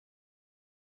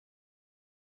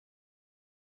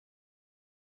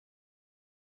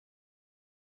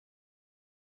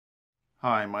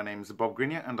Hi, my name is Bob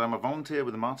Grenier and I'm a volunteer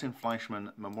with the Martin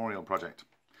Fleischmann Memorial Project.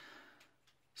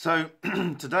 So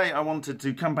today I wanted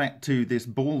to come back to this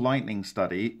ball lightning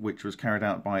study which was carried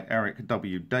out by Eric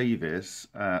W. Davis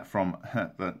from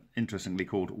the interestingly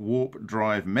called Warp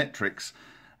Drive Metrics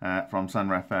from San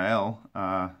Rafael,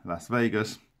 Las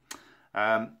Vegas,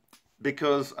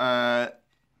 because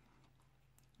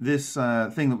this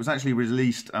thing that was actually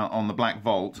released on the Black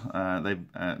Vault, they've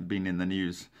been in the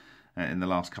news in the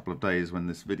last couple of days when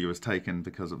this video was taken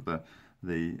because of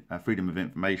the Freedom of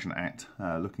Information Act,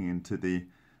 looking into the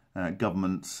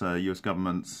US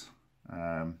government's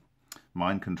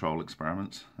mind control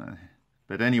experiments.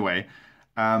 But anyway,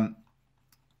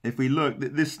 if we look,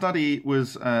 this study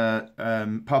was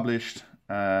published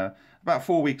about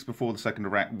 4 weeks before the Second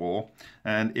Iraq War,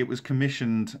 and it was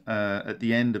commissioned at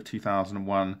the end of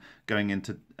 2001 going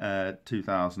into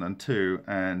 2002,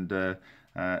 and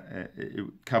it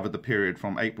covered the period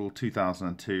from April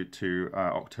 2002 to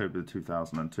October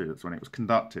 2002. That's when it was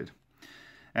conducted.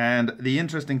 And the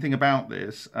interesting thing about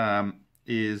this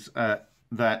is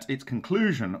that its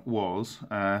conclusion was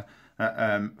for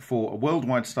a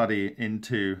worldwide study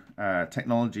into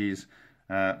technologies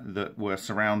that were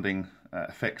surrounding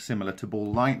effects similar to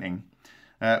ball lightning,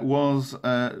 was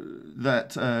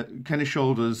that Kenneth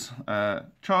Shoulders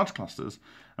charge clusters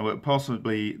were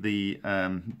possibly the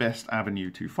best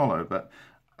avenue to follow. But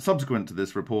subsequent to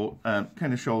this report,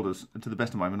 Kenneth Shoulders, to the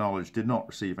best of my knowledge, did not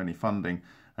receive any funding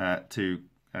to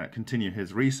continue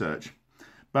his research.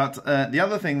 But the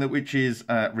other thing which is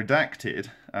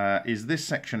redacted is this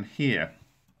section here.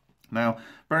 Now,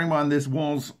 bearing in mind this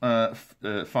was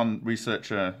research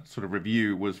sort of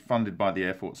review was funded by the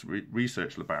Air Force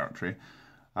Research Laboratory.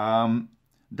 Down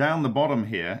the bottom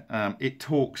here, it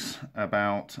talks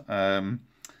about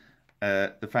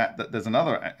the fact that there's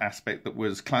another aspect that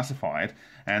was classified,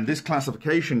 and this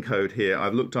classification code here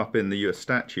I've looked up in the US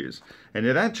statutes, and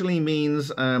it actually means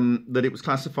that it was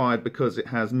classified because it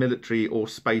has military or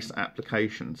space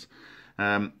applications,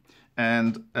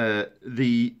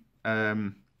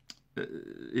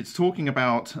 it's talking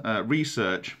about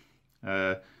research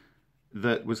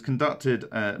that was conducted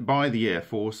by the Air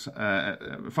Force,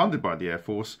 funded by the Air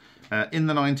Force, in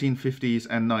the 1950s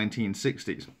and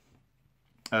 1960s.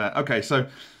 Okay, so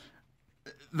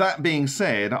that being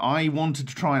said, I wanted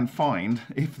to try and find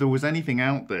if there was anything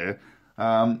out there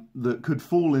that could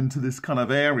fall into this kind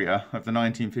of area of the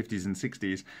 1950s and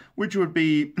 60s, which would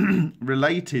be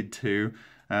related to,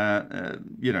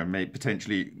 you know, maybe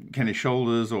potentially Kenneth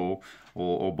Shoulders or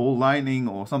ball lightning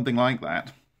or something like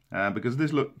that, because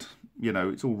this looked, you know,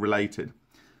 it's all related.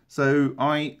 So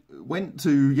I went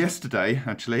to yesterday,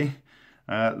 actually,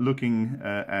 looking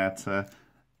at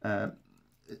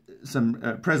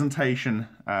some presentation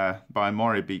by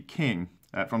Maury B. King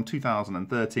from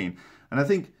 2013. And I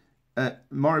think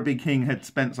Maury B. King had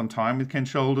spent some time with Ken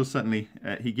Shoulders. Certainly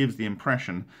he gives the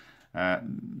impression,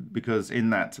 because in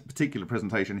that particular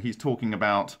presentation he's talking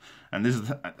about, and this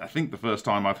is I think the first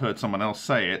time I've heard someone else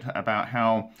say it, about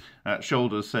how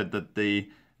Shoulders said that the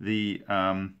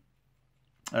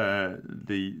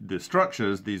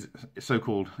structures, these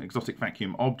so-called exotic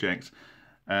vacuum objects,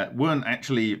 weren't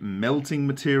actually melting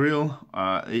material.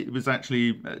 It was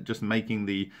actually just making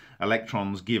the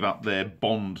electrons give up their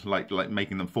bond, like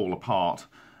making them fall apart.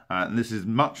 And this is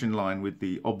much in line with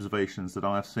the observations that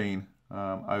I've seen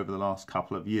over the last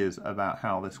couple of years about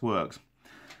how this works.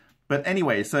 But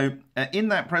anyway, so in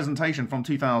that presentation from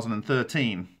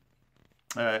 2013,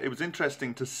 it was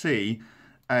interesting to see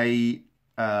a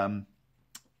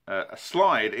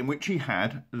slide in which he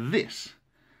had this.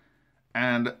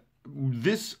 And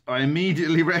this I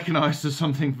immediately recognized as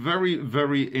something very,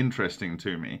 very interesting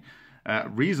to me.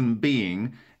 Reason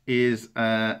being is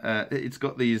it's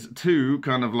got these two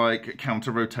kind of like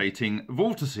counter-rotating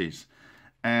vortices.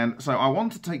 And so I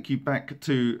want to take you back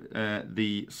to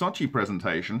the Sochi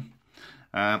presentation.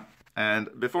 And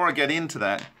before I get into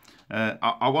that,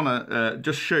 I want to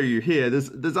just show you here,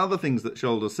 there's other things that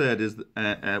Shoulders said is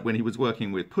when he was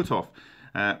working with Puthoff,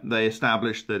 they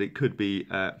established that it could be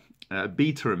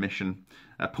beta emission,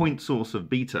 a point source of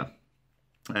beta.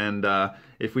 And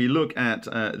if we look at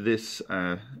this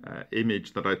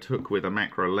image that I took with a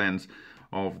macro lens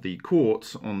of the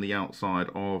quartz on the outside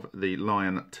of the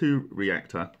LION 2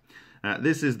 reactor,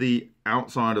 this is the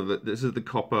outside of this is the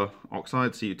copper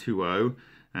oxide, Cu2O,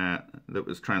 that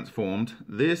was transformed.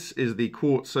 This is the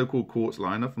quartz, so-called quartz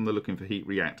liner from the Looking for Heat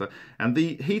reactor, and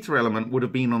the heater element would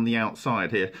have been on the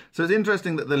outside here. So it's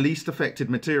interesting that the least affected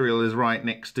material is right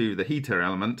next to the heater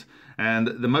element, and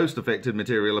the most affected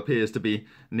material appears to be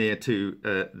near to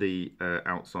the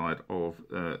outside of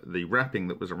the wrapping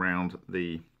that was around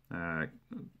the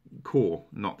core,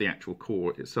 not the actual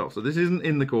core itself. So this isn't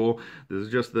in the core. This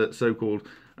is just the so-called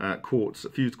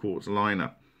fused quartz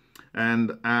liner.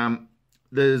 And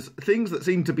there's things that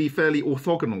seem to be fairly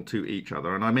orthogonal to each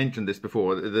other. And I mentioned this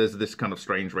before. There's this kind of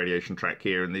strange radiation track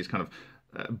here and these kind of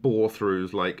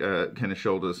bore-throughs like Kenneth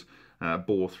Shoulders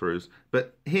bore-throughs.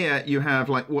 But here you have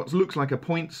like what looks like a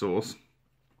point source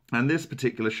and this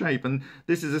particular shape. And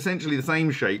this is essentially the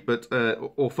same shape, but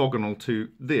orthogonal to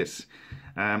this.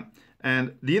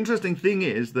 And the interesting thing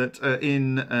is that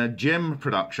in gem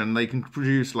production, they can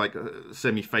produce like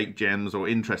semi-fake gems or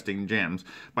interesting gems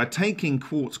by taking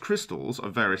quartz crystals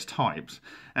of various types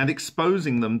and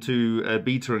exposing them to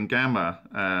beta and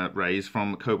gamma rays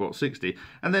from cobalt-60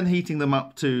 and then heating them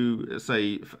up to,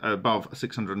 say, above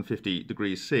 650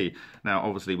 degrees C. Now,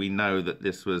 obviously, we know that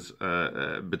this was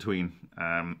between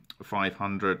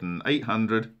 500 and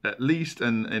 800 at least,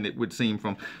 and it would seem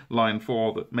from line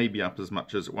 4 that maybe up as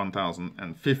much as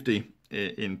 1050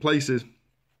 in places.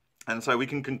 And so we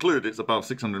can conclude it's above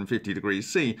 650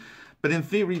 degrees C. But in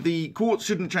theory, the quartz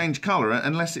shouldn't change colour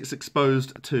unless it's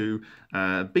exposed to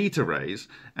beta rays.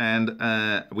 And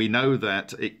we know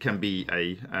that it can be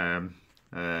a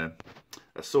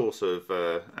source of,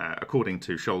 according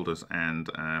to Shoulders and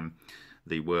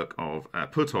the work of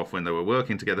Puthoff when they were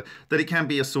working together, that it can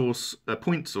be a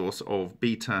point source of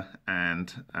beta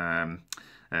and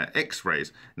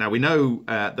X-rays. Now we know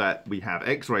that we have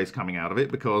X-rays coming out of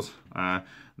it because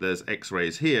there's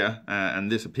X-rays here,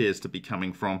 and this appears to be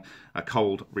coming from a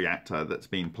cold reactor that's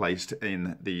been placed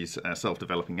in these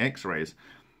self-developing X-rays.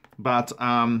 But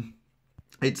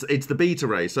it's the beta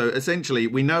ray. So essentially,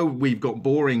 we know we've got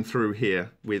boring through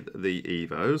here with the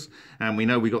EVOs, and we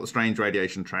know we've got the strange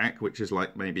radiation track, which is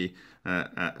like maybe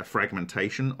a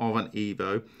fragmentation of an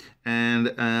EVO,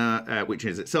 and which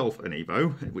is itself an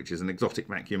EVO, which is an exotic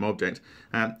vacuum object.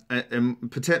 And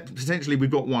potentially,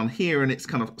 we've got one here, and it's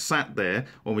kind of sat there,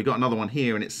 or we've got another one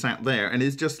here, and it's sat there, and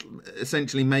it's just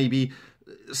essentially maybe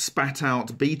spat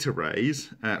out beta rays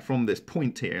from this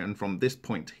point here and from this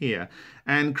point here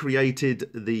and created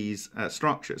these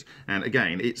structures. And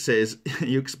again, it says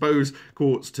you expose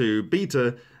quartz to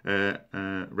beta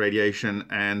radiation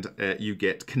and you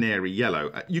get canary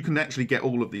yellow. You can actually get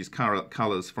all of these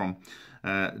colors from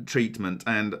treatment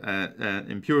and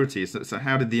impurities. So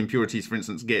how did the impurities, for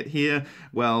instance, get here?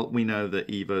 Well, we know that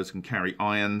EVOs can carry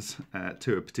ions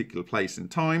to a particular place in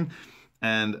time,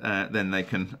 and then they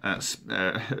can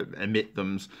emit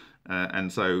them.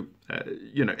 And so,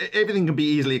 you know, everything can be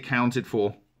easily accounted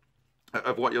for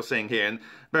of what you're seeing here. And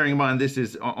bearing in mind, this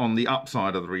is on the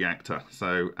upside of the reactor.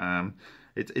 So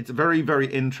it's very, very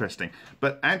interesting.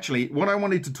 But actually, what I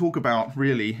wanted to talk about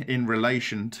really in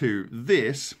relation to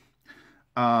this,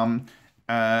 and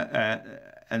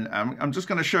I'm just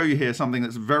going to show you here something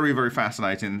that's very, very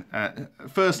fascinating.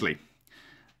 Firstly,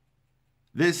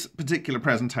 this particular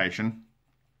presentation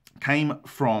came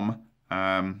from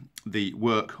the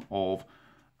work of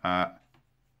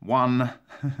one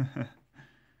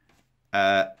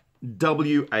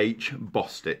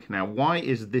W.H.Bostick. Now, why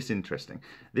is this interesting?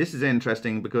 This is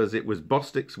interesting because it was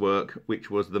Bostick's work which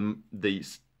was the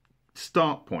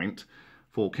start point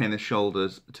for Kenneth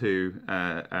Shoulders to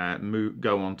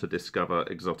go on to discover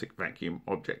exotic vacuum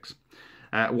objects.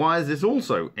 Why is this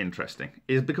also interesting?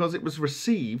 Is because it was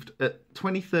received at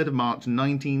 23rd of March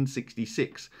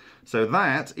 1966. So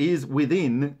that is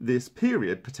within this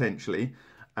period, potentially,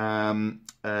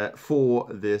 for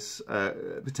this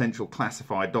potential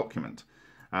classified document.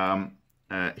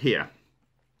 Here,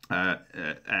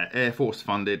 Air Force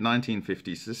funded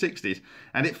 1950s to 60s,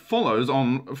 and it follows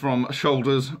on from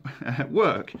Shoulders'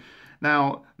 work.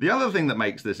 Now, the other thing that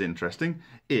makes this interesting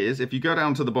is if you go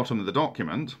down to the bottom of the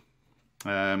document,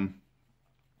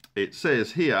 it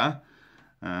says here,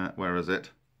 where is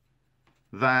it,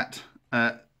 that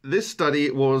this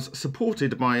study was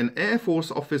supported by an Air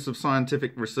Force Office of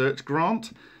Scientific Research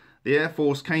grant, the Air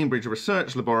Force Cambridge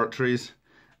Research Laboratories,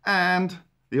 and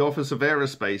the Office of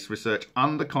Aerospace Research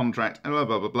under contract, blah,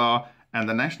 blah, blah, blah, and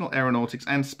the National Aeronautics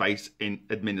and Space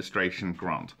Administration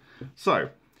grant. So,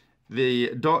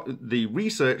 the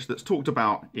research that's talked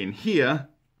about in here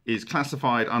is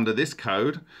classified under this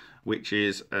code, which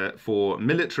is for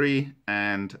military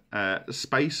and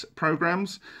space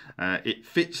programs.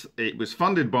 It was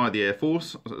funded by the Air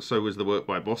Force, so was the work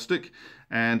by Bostick,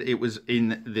 and it was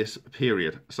in this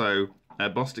period. So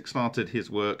Bostick started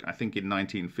his work, I think, in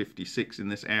 1956 in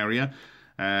this area,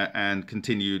 and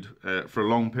continued for a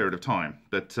long period of time.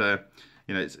 But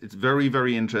you know, it's very,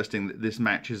 very interesting that this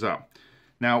matches up.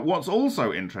 Now, what's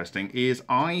also interesting is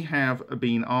I have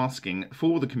been asking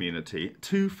for the community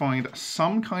to find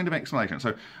some kind of explanation.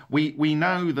 So we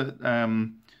know that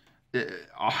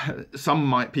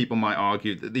people might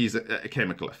argue that these are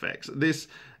chemical effects. This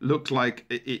looks like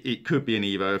it could be an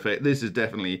EVO effect. This is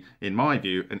definitely, in my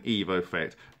view, an EVO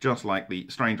effect, just like the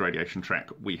strange radiation track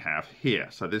we have here.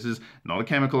 So this is not a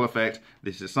chemical effect.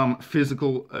 This is some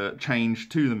physical change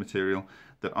to the material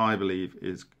that I believe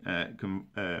is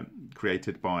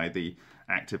created by the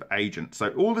active agent. So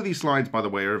all of these slides, by the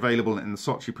way, are available in the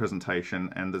Sochi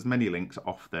presentation, and there's many links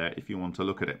off there if you want to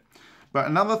look at it. But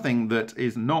another thing that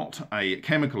is not a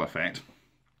chemical effect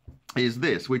is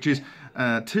this, which is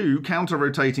two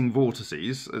counter-rotating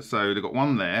vortices. So they've got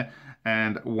one there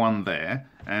and one there.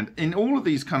 And in all of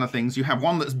these kind of things, you have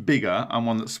one that's bigger and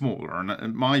one that's smaller.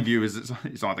 And my view is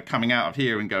it's either coming out of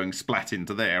here and going splat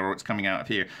into there, or it's coming out of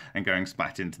here and going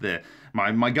splat into there.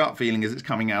 My gut feeling is it's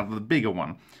coming out of the bigger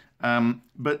one.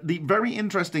 But the very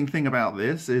interesting thing about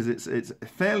this is it's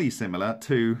fairly similar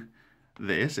to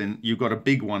this, and you've got a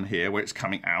big one here where it's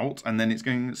coming out and then it's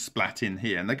going splat in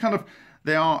here, and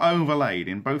they are overlaid.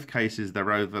 In both cases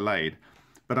they're overlaid.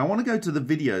 But I want to go to the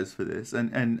videos for this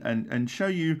and show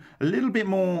you a little bit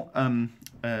more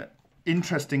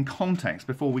interesting context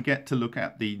before we get to look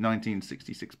at the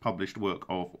 1966 published work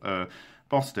of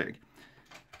Bostick.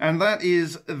 And that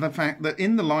is the fact that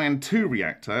in the LION 2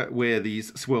 reactor, where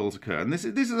these swirls occur, and this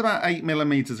is about 8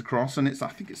 millimeters across, and I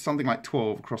think it's something like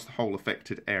 12 across the whole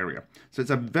affected area. So it's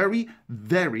a very,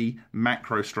 very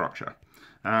macro structure.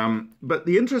 But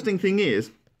the interesting thing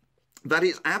is that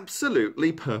it's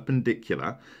absolutely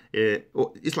perpendicular.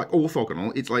 It's like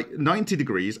orthogonal. It's like 90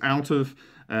 degrees out of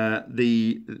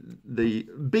the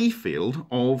B field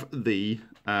of the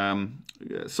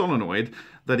solenoid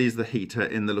that is the heater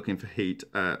in the looking for heat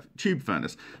tube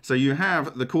furnace. So you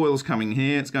have the coils coming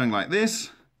here, it's going like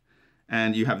this,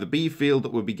 and you have the B field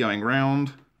that will be going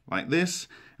round like this,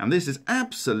 and this is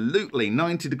absolutely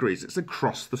 90 degrees. It's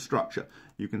across the structure.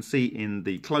 You can see in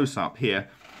the close-up here,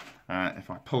 if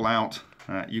I pull out,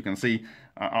 you can see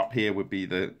up here would be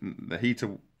the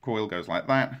heater coil goes like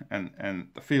that, and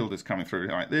the field is coming through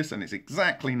like this, and it's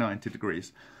exactly 90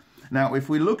 degrees. Now, if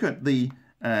we look at the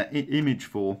image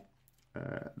for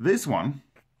this one,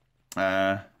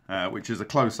 which is a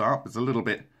close-up, it's a little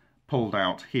bit pulled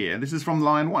out here. This is from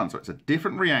LION 1, so it's a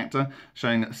different reactor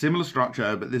showing a similar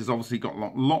structure, but this has obviously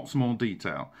got lots more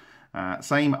detail.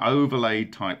 Same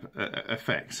overlaid type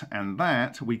effects, and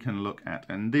that we can look at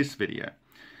in this video.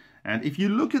 And if you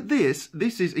look at this,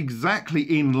 this is exactly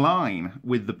in line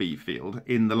with the B field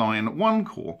in the LION 1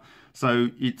 core. So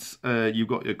it's you've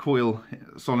got your coil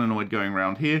solenoid going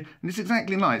around here, and it's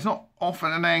exactly in line. It's not off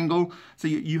at an angle. So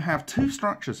you have two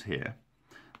structures here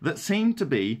that seem to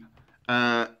be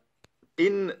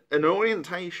in an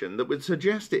orientation that would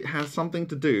suggest it has something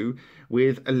to do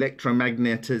with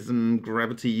electromagnetism,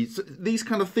 gravity, these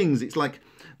kind of things. It's like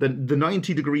the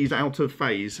 90 degrees out of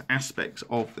phase aspects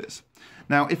of this.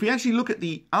 Now, if we actually look at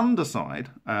the underside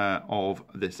of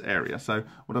this area, so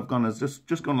what I've done is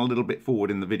just gone a little bit forward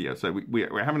in the video. So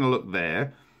we're having a look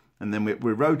there, and then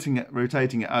we're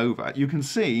rotating it over. You can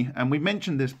see, and we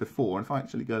mentioned this before, and if I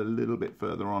actually go a little bit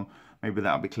further on, maybe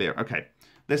that'll be clear. Okay,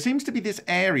 there seems to be this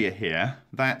area here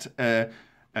that,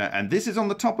 and this is on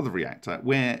the top of the reactor,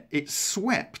 where it's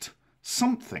swept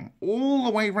something all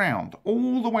the way round,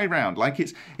 like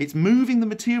it's moving the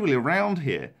material around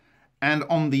here. And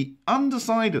on the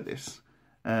underside of this,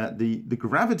 the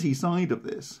gravity side of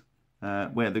this,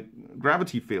 where the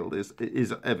gravity field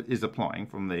is applying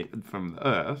from the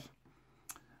Earth,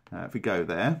 if we go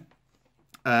there,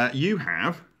 you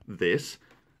have this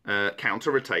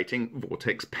counter-rotating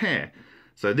vortex pair.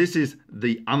 So this is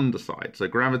the underside. So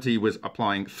gravity was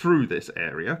applying through this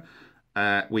area.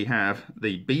 We have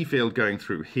the B field going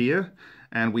through here,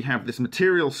 and we have this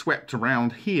material swept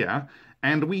around here,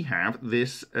 and we have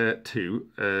this two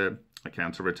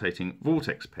counter-rotating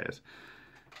vortex pairs.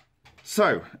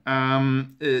 So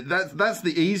that's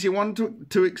the easier one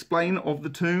to explain of the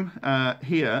two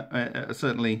here,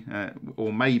 certainly,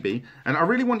 or maybe. And I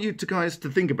really want you guys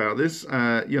to think about this.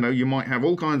 You know, you might have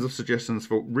all kinds of suggestions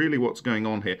for really what's going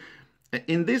on here.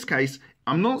 In this case,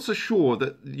 I'm not so sure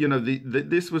that, you know,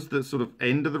 this was the sort of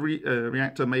end of the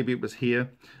reactor. Maybe it was here.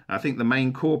 I think the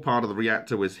main core part of the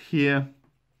reactor was here.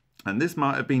 And this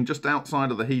might have been just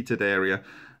outside of the heated area.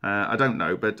 I don't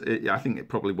know, but I think it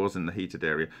probably was in the heated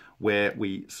area where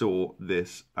we saw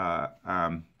this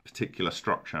particular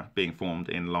structure being formed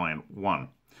in LION 1.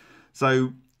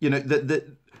 So, you know,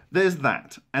 there's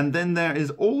that. And then there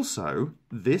is also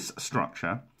this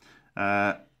structure,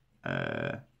 the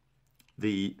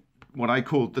what I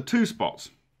called the two spots.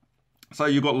 So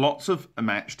you've got lots of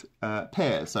matched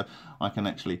pairs. So I can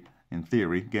actually, in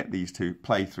theory, get these to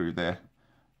play through their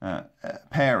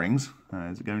pairings.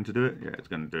 Is it going to do it? Yeah, it's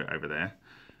going to do it over there.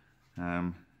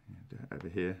 Do it over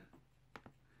here.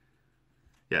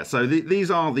 Yeah, so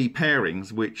these are the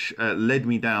pairings which led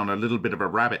me down a little bit of a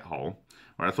rabbit hole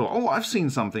where I thought, oh, I've seen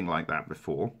something like that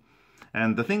before.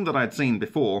 And the thing that I'd seen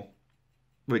before,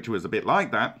 which was a bit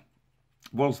like that,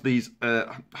 was these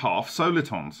half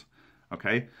solitons.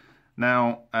 Okay,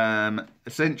 now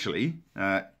essentially,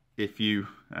 if you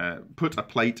put a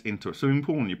plate into a swimming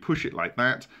pool and you push it like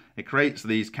that, it creates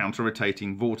these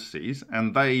counter-rotating vortices,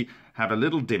 and they have a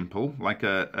little dimple like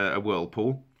a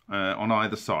whirlpool on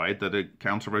either side that are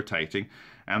counter-rotating,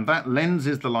 and that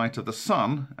lenses the light of the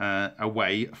sun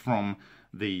away from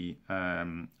the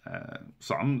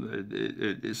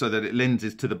sun, so that it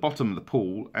lenses to the bottom of the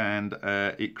pool, and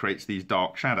it creates these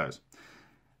dark shadows.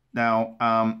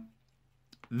 Now,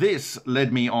 this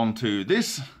led me on to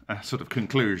this sort of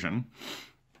conclusion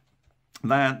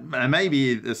that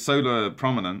maybe the solar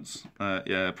prominence,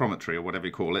 promontory, or whatever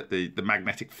you call it, the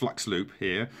magnetic flux loop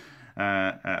here,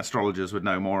 astrologers would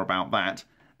know more about that,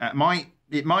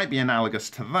 it might be analogous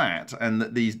to that, and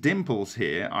that these dimples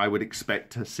here I would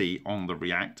expect to see on the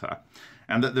reactor,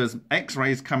 and that there's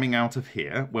X-rays coming out of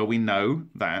here, where we know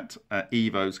that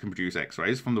EVOs can produce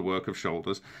X-rays from the work of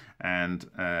Shoulders and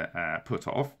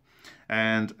Puthoff,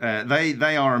 and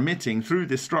they are emitting through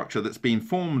this structure that's been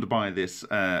formed by this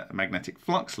magnetic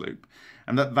flux loop,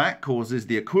 and that causes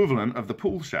the equivalent of the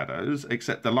pool shadows,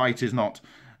 except the light is not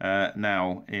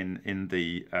now in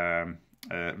the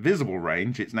visible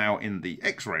range, it's now in the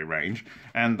X-ray range,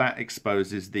 and that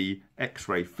exposes the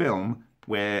X-ray film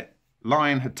where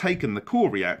LION had taken the core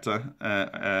reactor,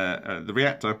 the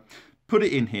reactor, put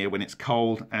it in here when it's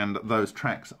cold, and those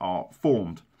tracks are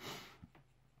formed.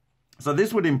 So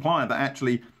this would imply that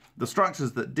actually the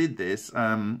structures that did this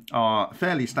are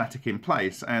fairly static in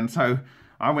place, and so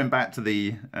I went back to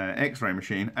the X-ray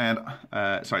machine and,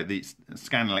 the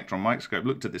scan electron microscope,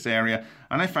 looked at this area,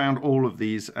 and I found all of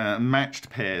these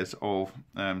matched pairs of,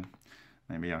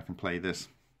 maybe I can play this,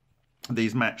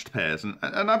 these matched pairs, and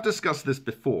I've discussed this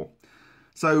before.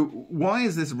 So why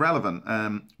is this relevant?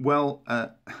 I'm going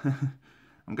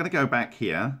to go back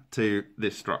here to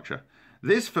this structure.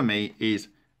 This for me is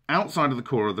outside of the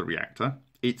core of the reactor.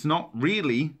 It's not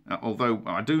really, although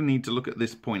I do need to look at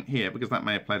this point here because that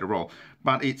may have played a role,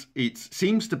 but it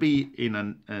seems to be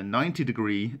in a 90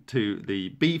 degree to the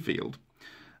B field.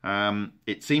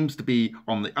 It seems to be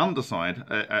on the underside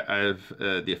of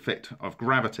the effect of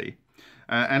gravity.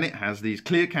 And it has these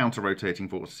clear counter-rotating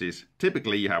vortices.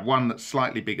 Typically you have one that's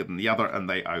slightly bigger than the other and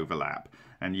they overlap.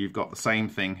 And you've got the same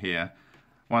thing here.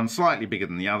 One slightly bigger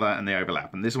than the other, and they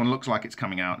overlap. And this one looks like it's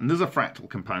coming out. And there's a fractal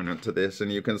component to this,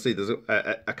 and you can see there's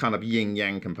a kind of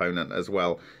yin-yang component as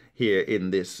well here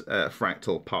in this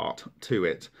fractal part to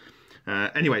it.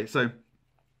 Anyway, so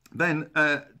then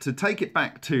to take it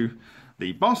back to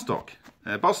the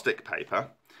Bostick paper,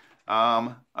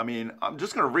 I mean, I'm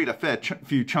just going to read a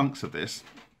few chunks of this.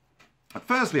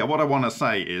 Firstly, what I want to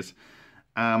say is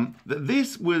that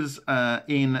this was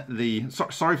in the...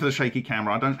 sorry for the shaky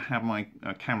camera. I don't have my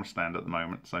camera stand at the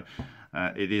moment, so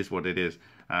it is what it is.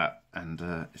 And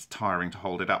it's tiring to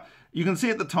hold it up. You can see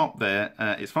at the top there,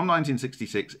 it's from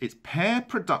 1966. It's pair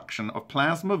production of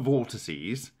plasma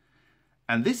vortices,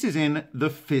 and this is in the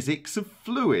Physics of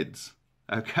Fluids.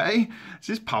 Okay, this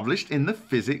is published in the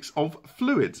Physics of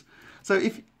Fluids. So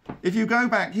if you go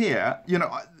back here, you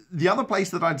know, the other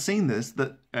place that I'd seen this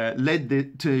that led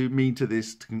me to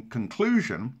this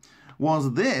conclusion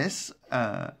was this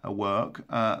work,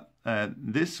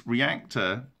 this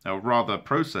reactor, or rather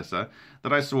processor,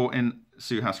 that I saw in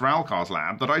Suhas Ralkar's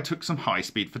lab that I took some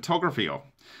high-speed photography of.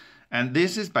 And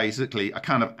this is basically a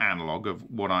kind of analog of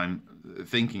what I'm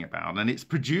thinking about. And it's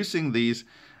producing these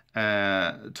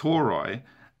toroi.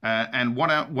 And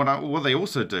what they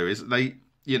also do is they...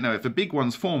 You know, if a big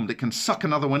one's formed, it can suck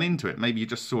another one into it. Maybe you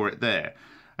just saw it there.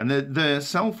 And they're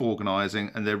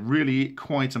self-organizing, and they're really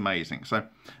quite amazing. So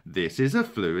this is a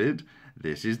fluid.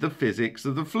 This is the physics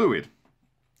of the fluid.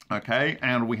 Okay,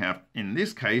 and we have, in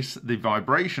this case, the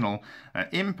vibrational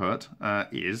input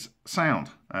is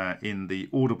sound in the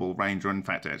audible range, or in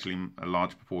fact, actually a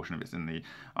large proportion of it's in the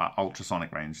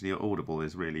ultrasonic range. The audible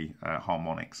is really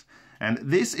harmonics. And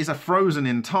this is a frozen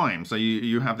in time, so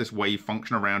you have this wave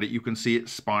function around it. You can see it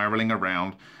spiraling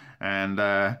around,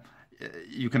 and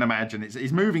you can imagine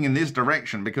it's moving in this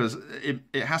direction because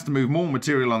it has to move more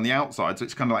material on the outside, so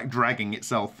it's kind of like dragging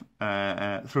itself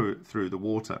through the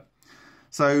water.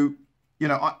 So, you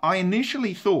know, I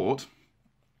initially thought,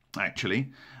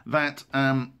 actually, that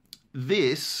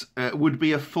this would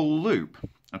be a full loop,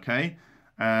 okay?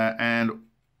 That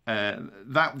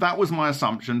was my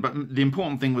assumption, but the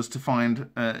important thing was to find,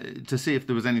 to see if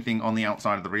there was anything on the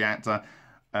outside of the reactor,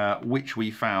 which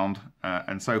we found,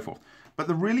 and so forth. But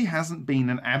there really hasn't been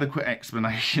an adequate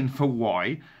explanation for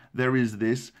why there is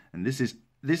this, and this is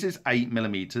 8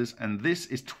 millimeters, and this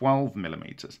is 12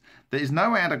 millimeters. There is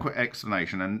no adequate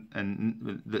explanation,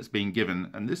 and that's been given,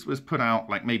 and this was put out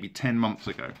like maybe 10 months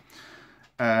ago.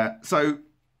 So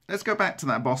let's go back to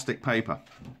that Bostick paper.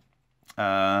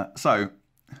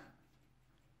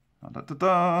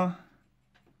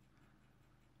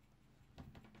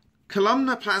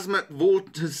 Columnar plasma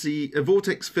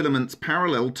vortex filaments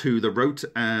parallel to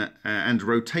the and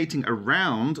rotating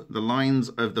around the lines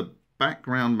of the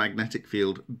background magnetic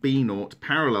field B0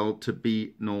 parallel to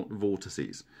B0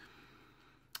 vortices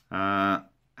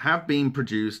have been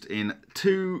produced in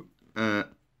 2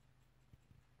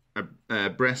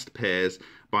 breast pairs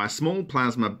by a small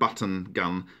plasma button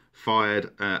gun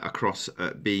fired across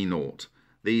B0.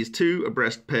 These 2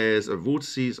 abreast pairs of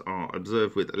vortices are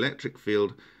observed with electric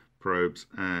field probes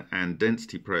and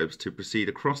density probes to proceed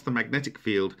across the magnetic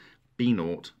field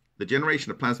B0. The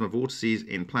generation of plasma vortices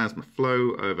in plasma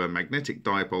flow over magnetic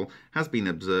dipole has been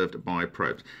observed by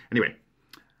probes. Anyway,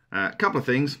 a couple of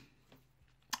things.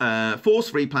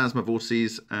 Force-free plasma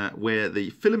vortices where the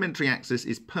filamentary axis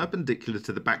is perpendicular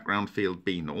to the background field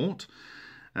B0,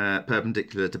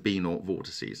 perpendicular to B0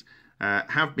 vortices,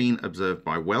 have been observed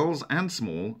by Wells and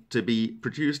Small to be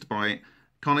produced by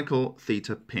conical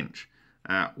theta pinch.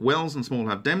 Wells and Small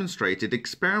have demonstrated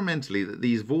experimentally that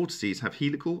these vortices have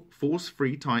helical,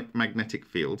 force-free type magnetic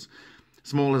fields.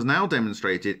 Small has now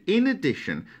demonstrated, in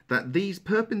addition, that these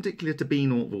perpendicular to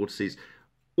B0 vortices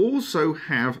also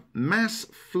have mass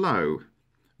flow,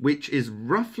 which is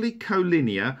roughly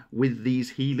collinear with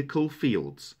these helical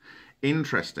fields.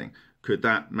 Interesting. Could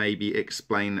that maybe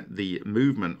explain the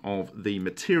movement of the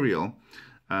material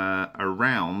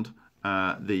around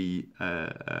the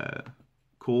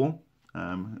core?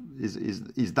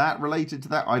 Is that related to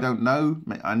that? I don't know.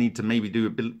 I need to maybe do a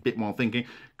bit more thinking.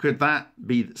 Could that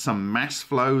be some mass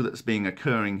flow that's being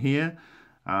occurring here?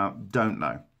 Don't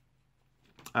know.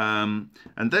 And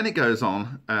then it goes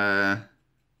on,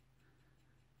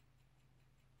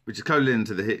 which is coded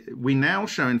into the. We now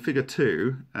show in Figure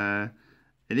 2 an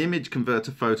image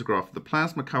converter photograph of the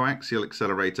plasma coaxial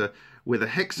accelerator with a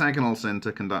hexagonal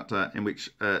center conductor in which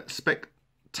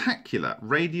spectacular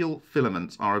radial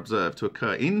filaments are observed to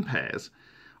occur in pairs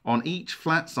on each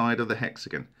flat side of the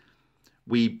hexagon.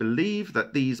 We believe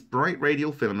that these bright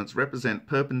radial filaments represent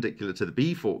perpendicular to the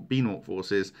B0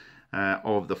 forces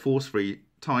of the force-free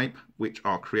type, which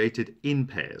are created in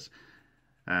pairs,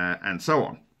 and so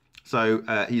on. So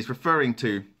he's referring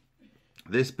to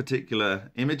this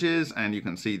particular images, and you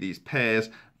can see these pairs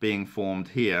being formed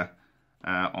here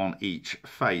on each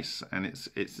face, and it's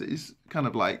kind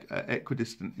of like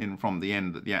equidistant in from the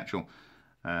end that the actual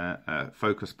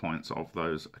focus points of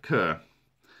those occur.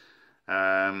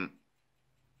 And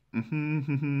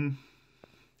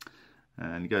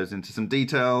he goes into some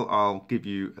detail. I'll give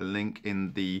you a link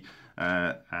in the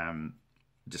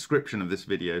description of this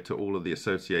video to all of the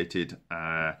associated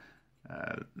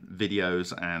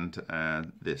videos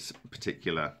and this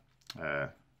particular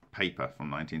paper from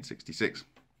 1966.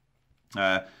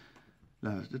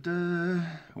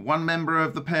 One member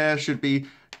of the pair should be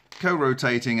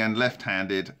co-rotating and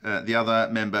left-handed. The other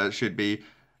member should be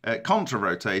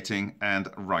contra-rotating and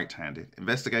right-handed.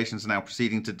 Investigations are now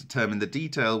proceeding to determine the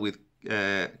detail with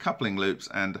coupling loops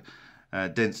and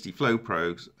density flow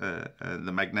probes,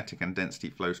 the magnetic and density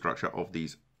flow structure of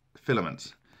these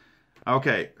filaments.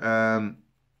 Okay,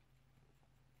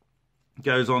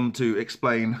 goes on to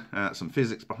explain some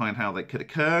physics behind how they could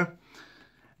occur.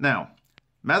 Now,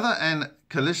 Mather and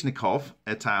Kalishnikov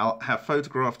et al. Have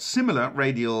photographed similar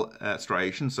radial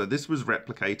striations, so this was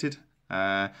replicated.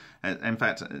 In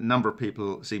fact, a number of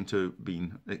people seem to have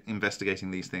been investigating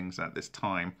these things at this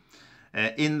time.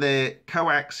 In their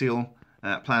coaxial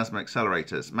plasma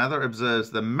accelerators, Mather observes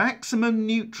the maximum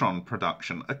neutron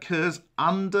production occurs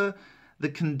under the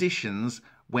conditions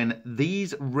when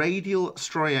these radial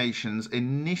striations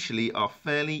initially are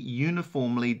fairly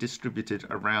uniformly distributed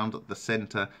around the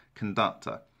center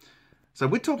conductor. So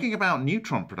we're talking about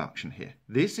neutron production here.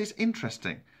 This is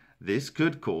interesting. This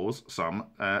could cause some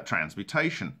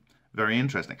transmutation. Very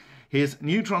interesting. Here's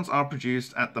neutrons are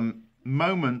produced at the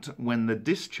moment when the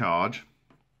discharge,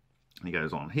 and he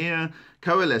goes on here,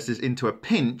 coalesces into a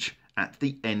pinch at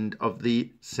the end of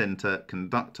the center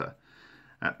conductor.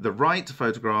 At the right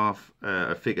photograph,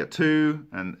 figure 2,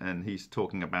 and he's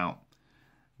talking about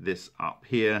this up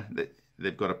here.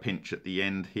 They've got a pinch at the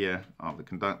end here of the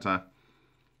conductor.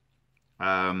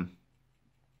 The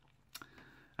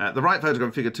right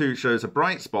photograph, figure 2, shows a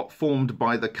bright spot formed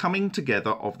by the coming together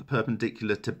of the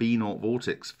perpendicular to B0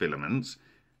 vortex filaments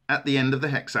at the end of the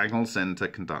hexagonal center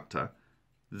conductor.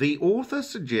 The author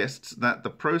suggests that the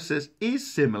process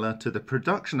is similar to the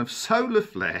production of solar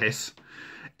flares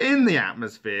in the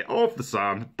atmosphere of the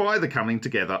sun by the coming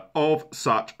together of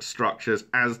such structures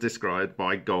as described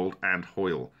by Gold and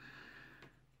Hoyle.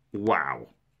 Wow.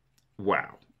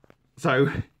 Wow. So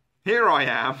here I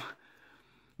am,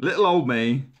 little old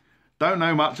me, don't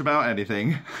know much about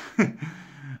anything, and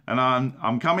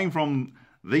I'm coming from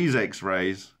these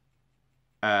X-rays,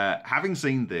 having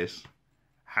seen this,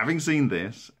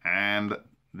 and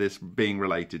this being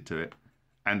related to it,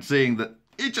 and seeing that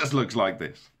it just looks like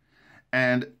this,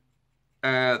 and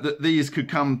that these could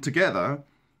come together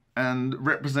and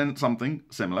represent something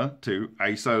similar to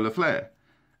a solar flare.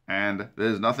 And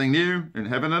there's nothing new in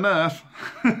heaven and earth.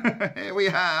 Here we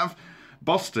have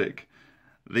Bostick,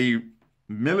 the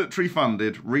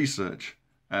military-funded research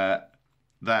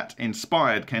that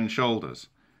inspired Ken Shoulders,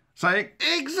 saying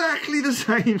exactly the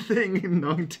same thing in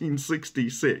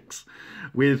 1966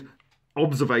 with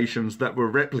observations that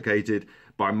were replicated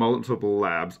by multiple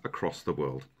labs across the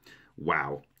world.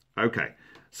 Wow. Okay.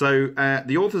 So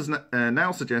the authors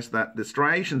now suggest that the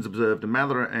striations observed in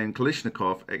Mather and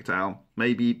Kalishnikov et al.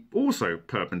 May be also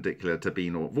perpendicular to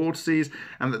B0 vortices,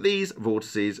 and that these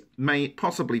vortices may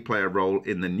possibly play a role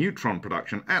in the neutron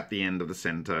production at the end of the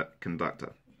center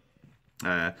conductor.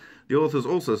 The authors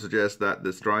also suggest that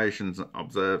the striations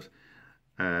observed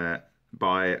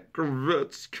by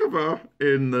Krivets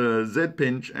in the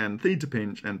Z-pinch and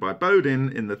theta-pinch, and by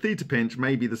Bodin in the theta-pinch,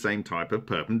 may be the same type of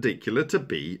perpendicular to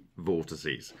B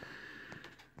vortices.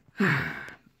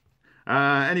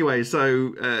 Anyway,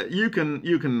 so you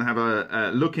can have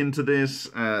a look into this.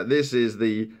 This is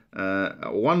the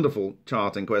wonderful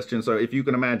chart in question. So if you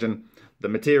can imagine the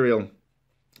material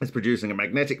is producing a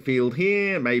magnetic field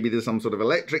here, maybe there's some sort of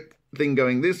electric thing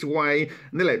going this way,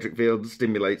 and the electric field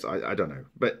stimulates, I don't know.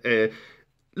 But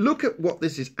look at what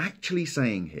this is actually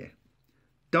saying here.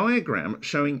 Diagram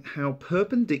showing how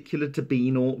perpendicular to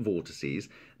B0 vortices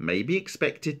may be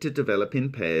expected to develop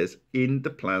in pairs in the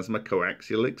plasma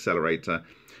coaxial accelerator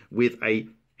with a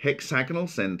hexagonal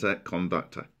center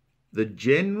conductor. The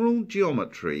general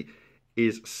geometry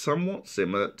is somewhat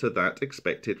similar to that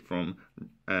expected from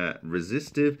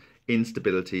resistive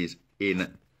instabilities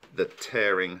in the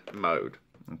tearing mode.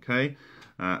 Okay,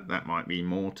 that might mean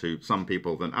more to some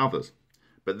people than others.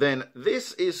 But then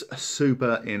this is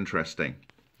super interesting.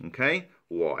 Okay,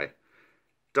 why?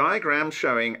 Diagrams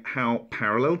showing how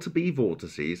parallel to B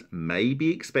vortices may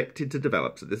be expected to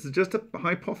develop. So this is just a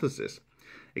hypothesis.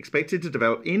 Expected to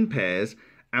develop in pairs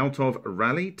out of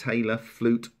Rayleigh-Taylor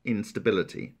flute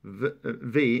instability.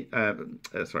 V,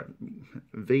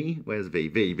 where's V?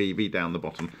 V down the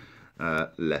bottom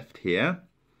left here.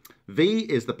 V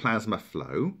is the plasma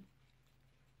flow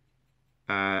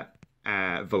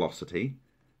velocity.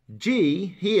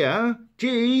 G here,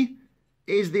 G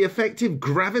is the effective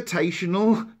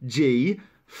gravitational G,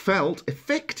 felt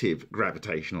effective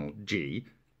gravitational G,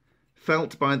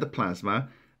 felt by the plasma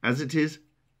as it is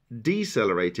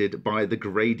decelerated by the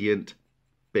gradient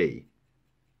B.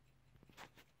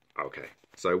 Okay,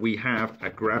 so we have a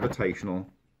gravitational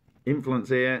influence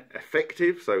here,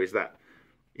 effective, so is that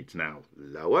it's now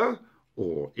lower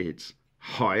or it's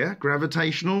higher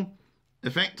gravitational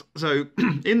effect? So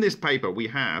in this paper we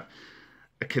have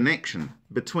a connection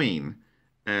between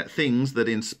things that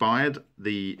inspired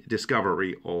the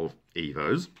discovery of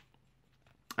EVOs,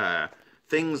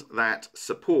 things that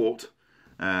support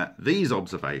these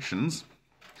observations,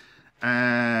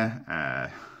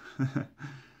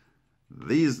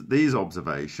 these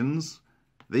observations,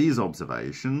 these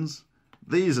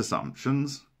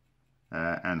assumptions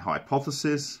and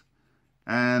hypothesis,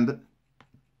 and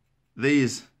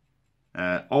these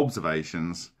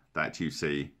observations that you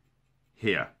see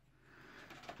here.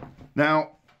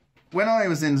 Now, when I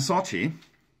was in Sochi,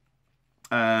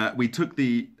 we took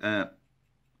the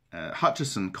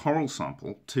Hutchison coral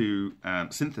sample to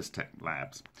Synthestech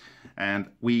labs,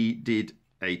 and we did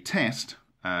a test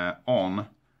on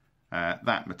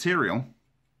that material.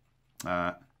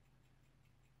 And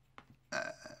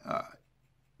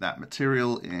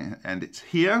it's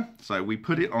here. So we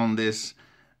put it on this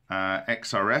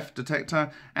XRF detector,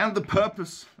 and the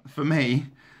purpose for me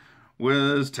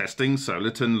was testing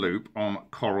soliton loop on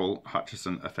coral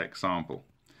Hutchison Effect sample.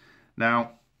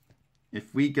 Now,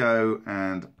 if we go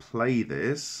and play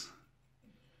this,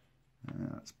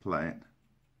 let's play it.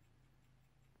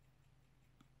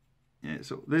 Yeah,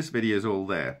 so this video is all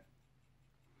there.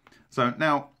 So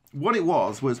now what it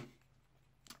was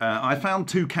I found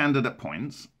two candidate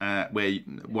points, where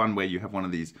you have one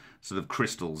of these sort of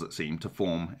crystals that seem to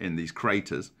form in these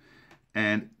craters,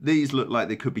 and these look like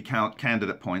they could be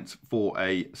candidate points for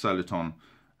a soliton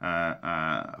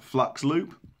flux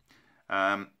loop.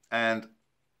 And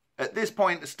at this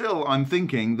point, still, I'm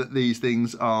thinking that these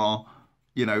things are,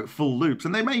 you know, full loops,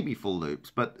 and they may be full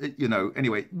loops, but, you know,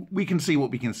 anyway, we can see what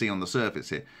we can see on the surface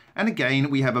here. And again,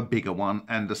 we have a bigger one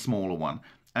and a smaller one.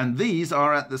 And these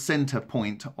are at the center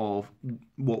point of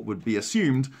what would be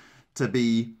assumed to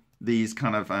be these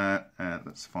kind of,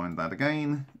 let's find that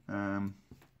again.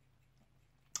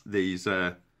 These,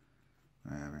 where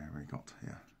have we got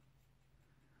here?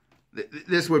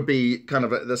 This would be kind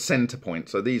of at the center point.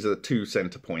 So these are the two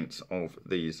center points of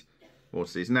these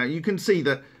vortices. Now you can see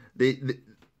that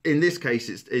in this case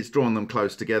it's drawn them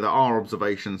close together. Our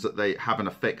observations that they have an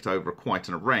effect over quite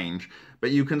a range,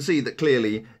 but you can see that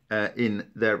clearly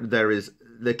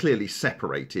they're clearly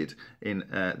separated in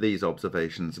these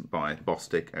observations by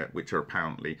Bostick, which are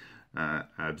apparently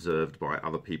observed by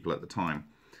other people at the time.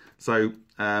 So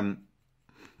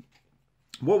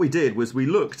what we did was we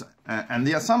looked, and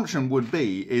the assumption would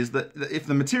be is that if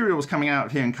the material was coming out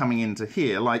of here and coming into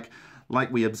here, like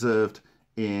we observed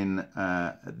in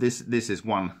this is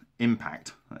one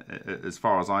impact. As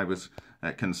far as I was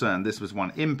concerned, this was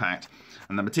one impact,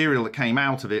 and the material that came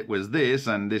out of it was this,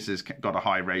 and this has got a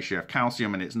high ratio of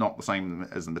calcium, and it's not the same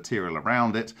as the material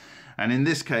around it. And in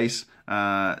this case,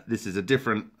 this is a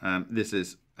different, this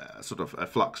is sort of a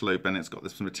flux loop, and it's got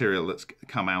this material that's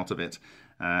come out of it,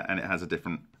 and it has a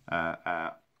different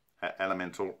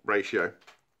elemental ratio.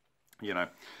 You know,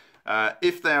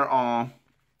 if there are,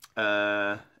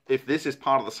 if this is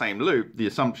part of the same loop, the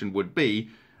assumption would be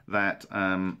that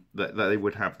that they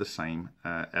would have the same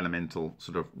elemental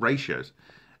sort of ratios.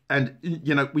 And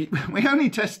you know, we only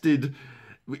tested,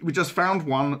 we just found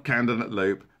one candidate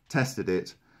loop, tested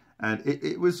it, and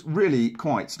it was really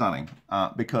quite stunning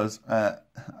because,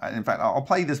 in fact, I'll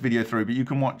play this video through, but you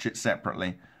can watch it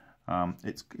separately.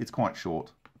 It's quite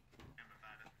short.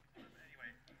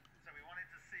 Anyway, so we wanted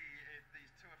to see if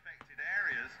these two affected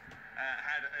areas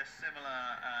had a similar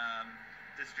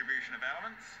distribution of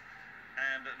elements,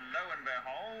 and lo and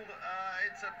behold,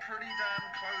 it's a pretty damn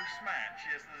close match.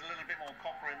 Yes, there's a little bit more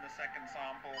copper in the second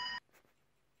sample.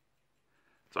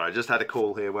 Sorry, I just had a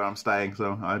call here where I'm staying,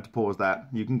 so I had to pause that.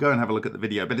 You can go and have a look at the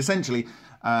video. But essentially,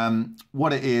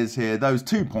 what it is here, those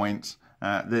 2 points,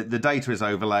 the data is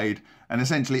overlaid, and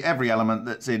essentially every element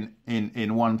that's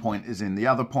in one point is in the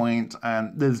other point,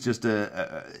 and there's just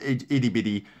a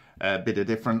itty-bitty bit of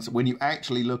difference. When you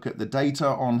actually look at the data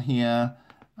on here,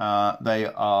 they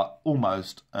are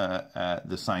almost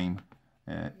the same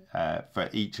for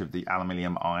each of the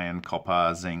aluminium, iron,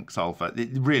 copper, zinc, sulfur.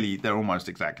 Really, they're almost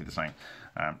exactly the same.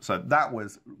 So that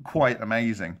was quite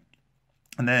amazing.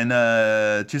 And then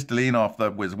Chistolinov,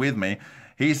 that was with me,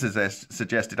 he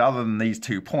suggested, other than these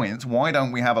 2 points, why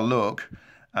don't we have a look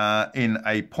in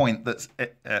a point that's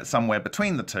somewhere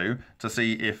between the two to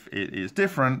see if it is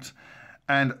different.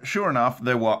 And sure enough,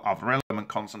 there were other element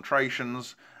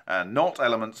concentrations, not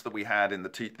elements that we had in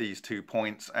these 2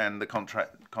 points, and the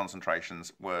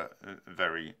concentrations were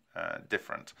very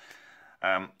different.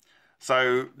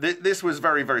 So this was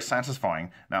very, very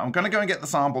satisfying. Now I'm going to go and get the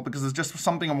sample because there's just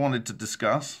something I wanted to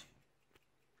discuss.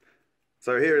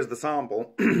 So here is the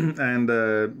sample, and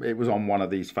it was on one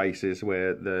of these faces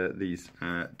where these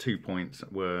 2 points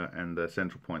were, and the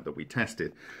central point that we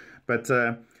tested. But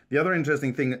the other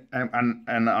interesting thing,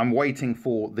 and I'm waiting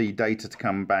for the data to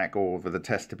come back, or for the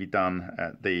test to be done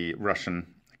at the Russian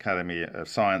Academy of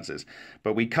Sciences,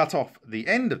 but we cut off the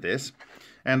end of this.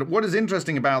 And what is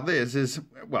interesting about this is,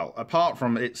 well, apart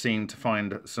from it seemed to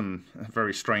find some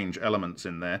very strange elements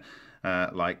in there,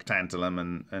 like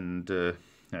tantalum and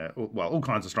well, all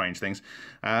kinds of strange things,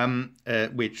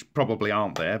 which probably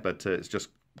aren't there, but it's just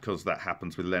because that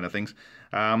happens with LENR things.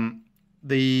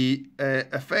 The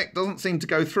effect doesn't seem to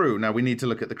go through. Now, we need to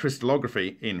look at the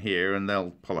crystallography in here, and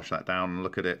they'll polish that down and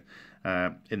look at it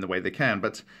in the way they can.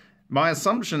 But my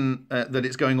assumption that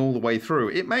it's going all the way through,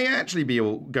 it may actually be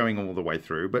going all the way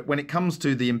through, but when it comes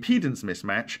to the impedance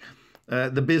mismatch,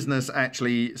 the business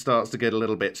actually starts to get a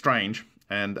little bit strange,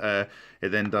 and it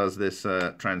then does this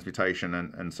transmutation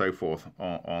and so forth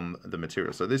on the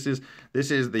material. So this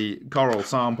is the coral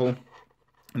sample,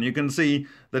 and you can see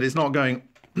that it's not going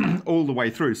all the way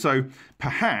through. So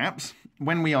perhaps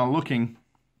when we are looking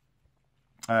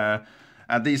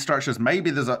at these structures, maybe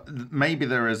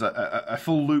there is a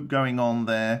full loop going on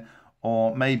there,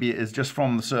 or maybe it is just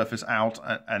from the surface out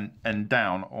and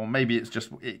down, or maybe it's just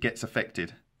it gets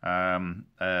affected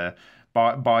by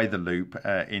the loop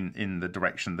in the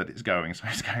direction that it's going. So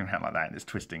it's going around like that, and it's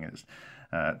twisting, and it's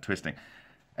twisting.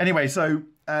 Anyway, so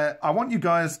I want you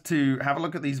guys to have a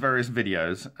look at these various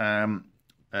videos.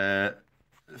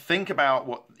 Think about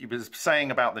what he was saying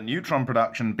about the neutron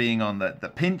production being on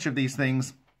the pinch of these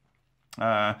things.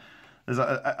 There's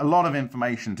a lot of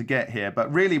information to get here,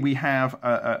 but really we have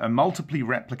a multiply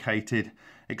replicated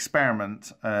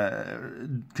experiment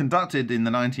conducted in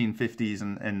the 1950s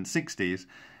and 60s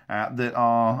that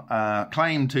are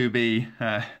claimed to be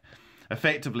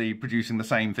effectively producing the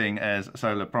same thing as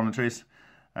solar promontories,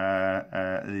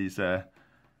 these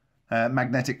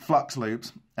magnetic flux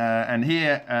loops. And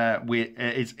here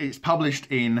it's published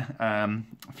in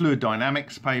fluid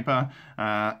dynamics paper.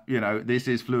 You know, this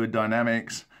is fluid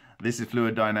dynamics. This is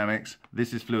fluid dynamics.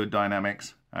 This is fluid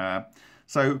dynamics.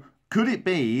 So could it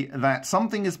be that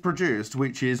something is produced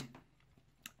which is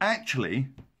actually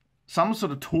some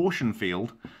sort of torsion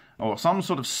field or some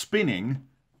sort of spinning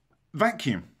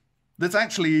vacuum that's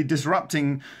actually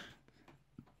disrupting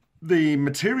the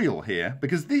material here?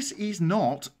 Because this is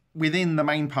not within the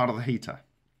main part of the heater.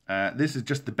 This is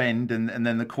just the bend, and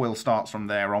then the coil starts from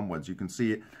there onwards. You can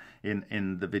see it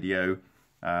in the video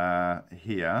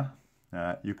here.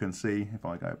 You can see, if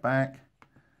I go back,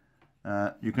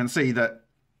 you can see that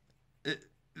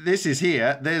this is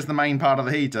here. There's the main part of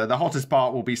the heater. The hottest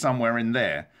part will be somewhere in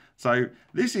there. So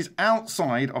this is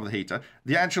outside of the heater.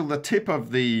 The tip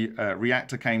of the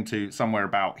reactor came to somewhere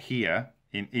about here,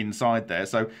 inside there.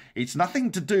 So it's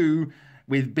nothing to do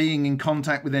with being in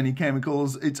contact with any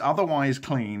chemicals. It's otherwise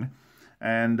clean,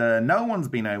 and no one's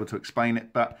been able to explain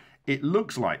it, but it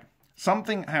looks like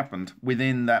something happened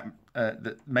within that.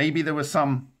 That maybe there was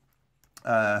some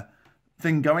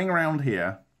thing going around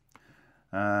here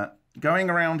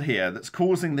that's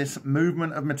causing this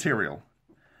movement of material.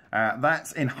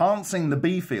 That's enhancing the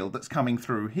B field that's coming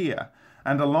through here,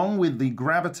 and along with the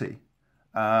gravity,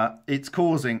 it's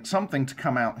causing something to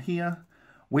come out here,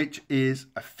 which is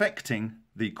affecting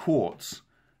the quartz,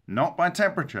 not by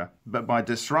temperature, but by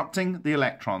disrupting the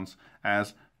electrons,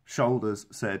 as Shoulders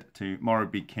said to Morrow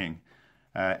B. King.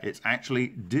 It's actually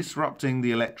disrupting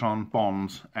the electron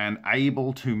bonds and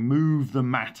able to move the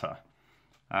matter.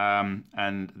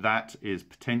 And that is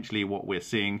potentially what we're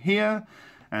seeing here.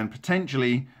 And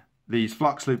potentially these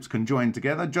flux loops can join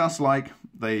together, just like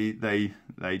they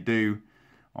do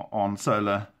on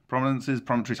solar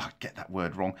promontories. I get that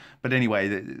word wrong, but anyway,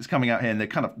 it's coming out here, and they're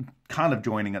kind of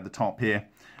joining at the top here,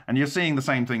 and you're seeing the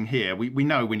same thing here. We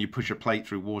know when you push a plate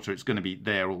through water, it's going to be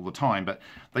there all the time, but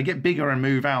they get bigger and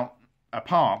move out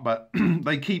apart, but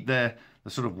they keep the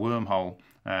sort of wormhole,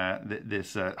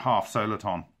 this half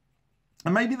soliton.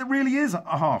 And maybe there really is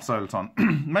a half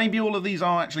soliton. Maybe all of these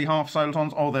are actually half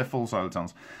solitons, or they're full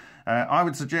solitons. I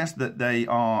would suggest that they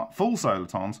are full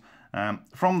solitons,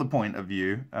 from the point of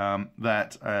view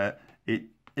that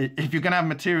if you're going to have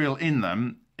material in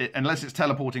them, unless it's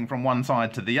teleporting from one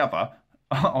side to the other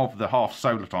of the half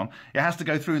soliton, it has to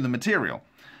go through the material.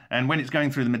 And when it's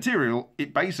going through the material,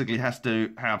 it basically has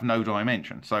to have no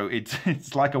dimension. So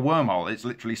it's like a wormhole. It's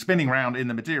literally spinning around in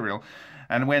the material.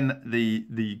 And when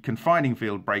the confining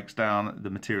field breaks down, the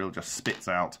material just spits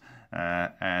out,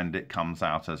 and it comes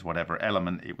out as whatever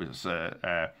element it was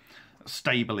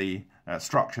stably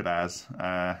structured as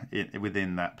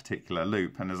within that particular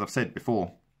loop. And as I've said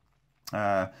before,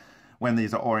 when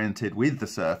these are oriented with the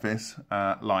surface,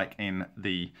 like in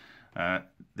the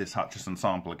this Hutchison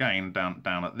sample again,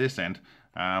 down at this end,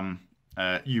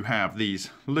 you have these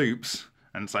loops,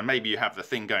 and so maybe you have the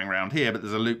thing going around here, but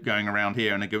there's a loop going around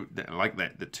here, and they go like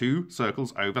the two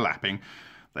circles overlapping.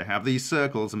 They have these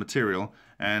circles of material,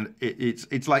 and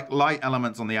it's like light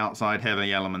elements on the outside,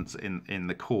 heavy elements in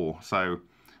the core. So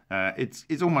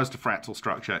it's almost a fractal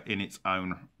structure in its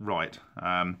own right.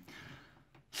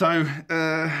 So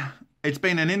it's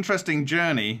been an interesting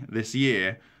journey this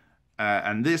year,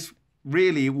 and this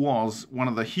really was one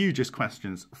of the hugest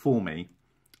questions for me.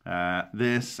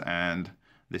 This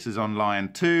is on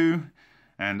LION 2,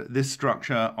 and this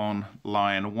structure on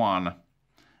LION 1,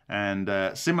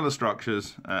 and similar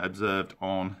structures observed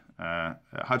on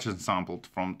Hutchison sample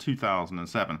from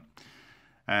 2007.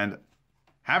 And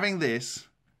having this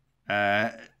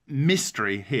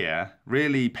mystery here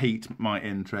really piqued my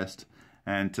interest.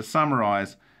 And to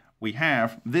summarize, we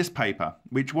have this paper,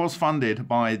 which was funded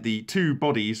by the two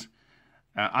bodies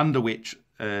under which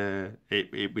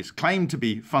it was claimed to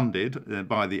be funded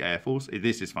by the Air Force.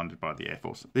 This is funded by the Air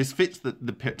Force. This fits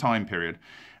the time period.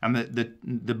 And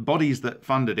the bodies that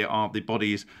funded it are the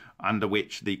bodies under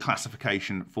which the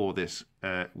classification for this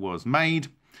was made.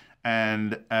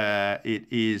 And it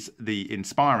is the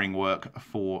inspiring work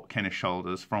for Kenneth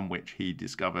Shoulders from which he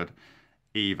discovered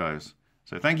EVOs.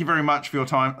 So thank you very much for your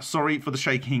time. Sorry for the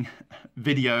shaking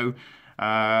video.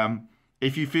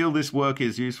 If you feel this work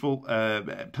is useful,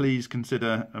 please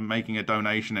consider making a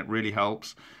donation. It really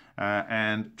helps.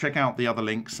 And check out the other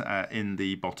links in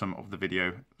the bottom of the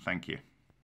video. Thank you.